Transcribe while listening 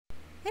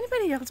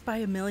Anybody else buy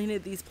a million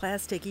of these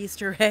plastic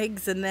Easter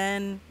eggs and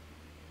then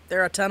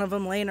there are a ton of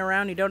them laying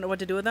around, you don't know what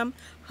to do with them?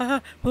 Haha,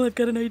 well, I've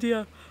got an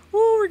idea.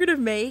 Oh, we're going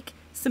to make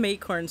some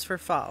acorns for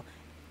fall.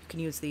 You can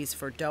use these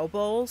for dough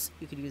bowls.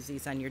 You could use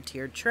these on your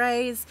tiered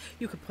trays.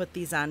 You could put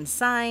these on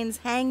signs,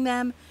 hang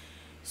them.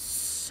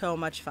 So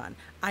much fun.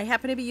 I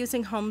happen to be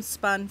using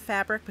homespun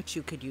fabric, but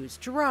you could use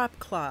drop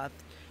cloth.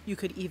 You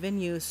could even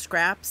use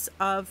scraps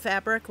of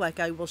fabric like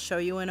I will show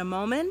you in a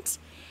moment.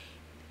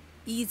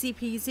 Easy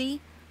peasy.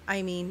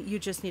 I mean, you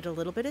just need a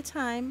little bit of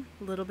time,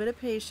 a little bit of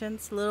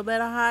patience, a little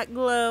bit of hot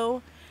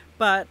glue,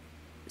 but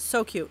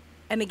so cute.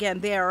 And again,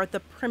 they are the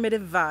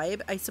primitive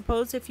vibe. I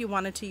suppose if you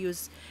wanted to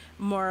use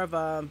more of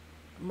a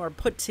more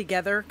put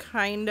together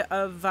kind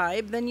of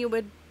vibe, then you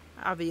would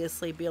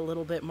obviously be a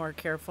little bit more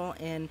careful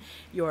in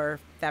your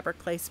fabric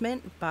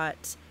placement.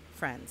 But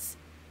friends,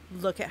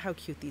 look at how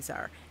cute these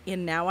are.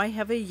 And now I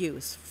have a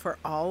use for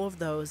all of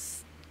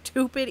those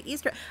stupid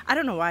Easter. I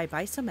don't know why I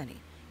buy so many.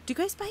 Do you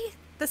guys buy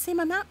the same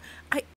amount? I